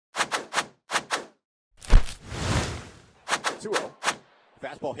2-0.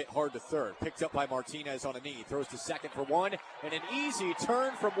 Fastball hit hard to third. Picked up by Martinez on a knee. Throws to second for 1. And an easy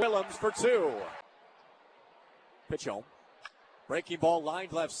turn from Willems for 2. Pitch home. Breaking ball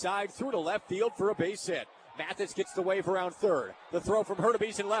lined left side through to left field for a base hit. Mathis gets the wave around third. The throw from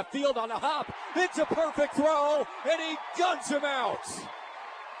Hurtubise in left field on a hop. It's a perfect throw, and he guns him out.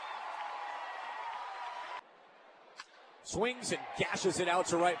 Swings and gashes it out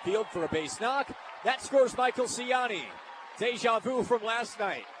to right field for a base knock. That scores Michael Ciani. Deja vu from last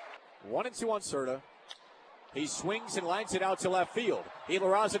night. 1-2 on Cerda. He swings and lines it out to left field.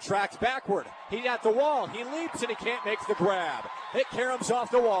 Ilaraza tracks backward. He's at the wall. He leaps and he can't make the grab. It caroms off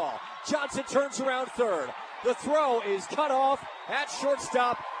the wall. Johnson turns around third. The throw is cut off at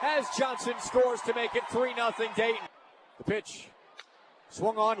shortstop as Johnson scores to make it 3-0 Dayton. The pitch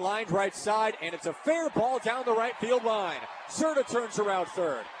swung on, lined right side, and it's a fair ball down the right field line. Cerda turns around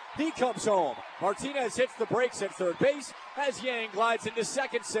third. He comes home. Martinez hits the brakes at third base as Yang glides into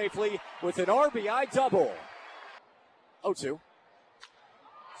second safely with an RBI double. 0-2.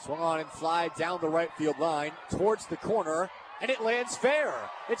 Swung on and fly down the right field line towards the corner, and it lands fair.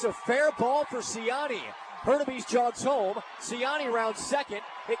 It's a fair ball for Ciani. Hurtubise jogs home. Ciani rounds second.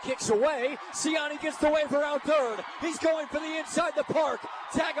 It kicks away. Ciani gets the wave around third. He's going for the inside the park.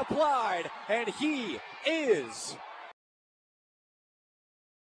 Tag applied, and he is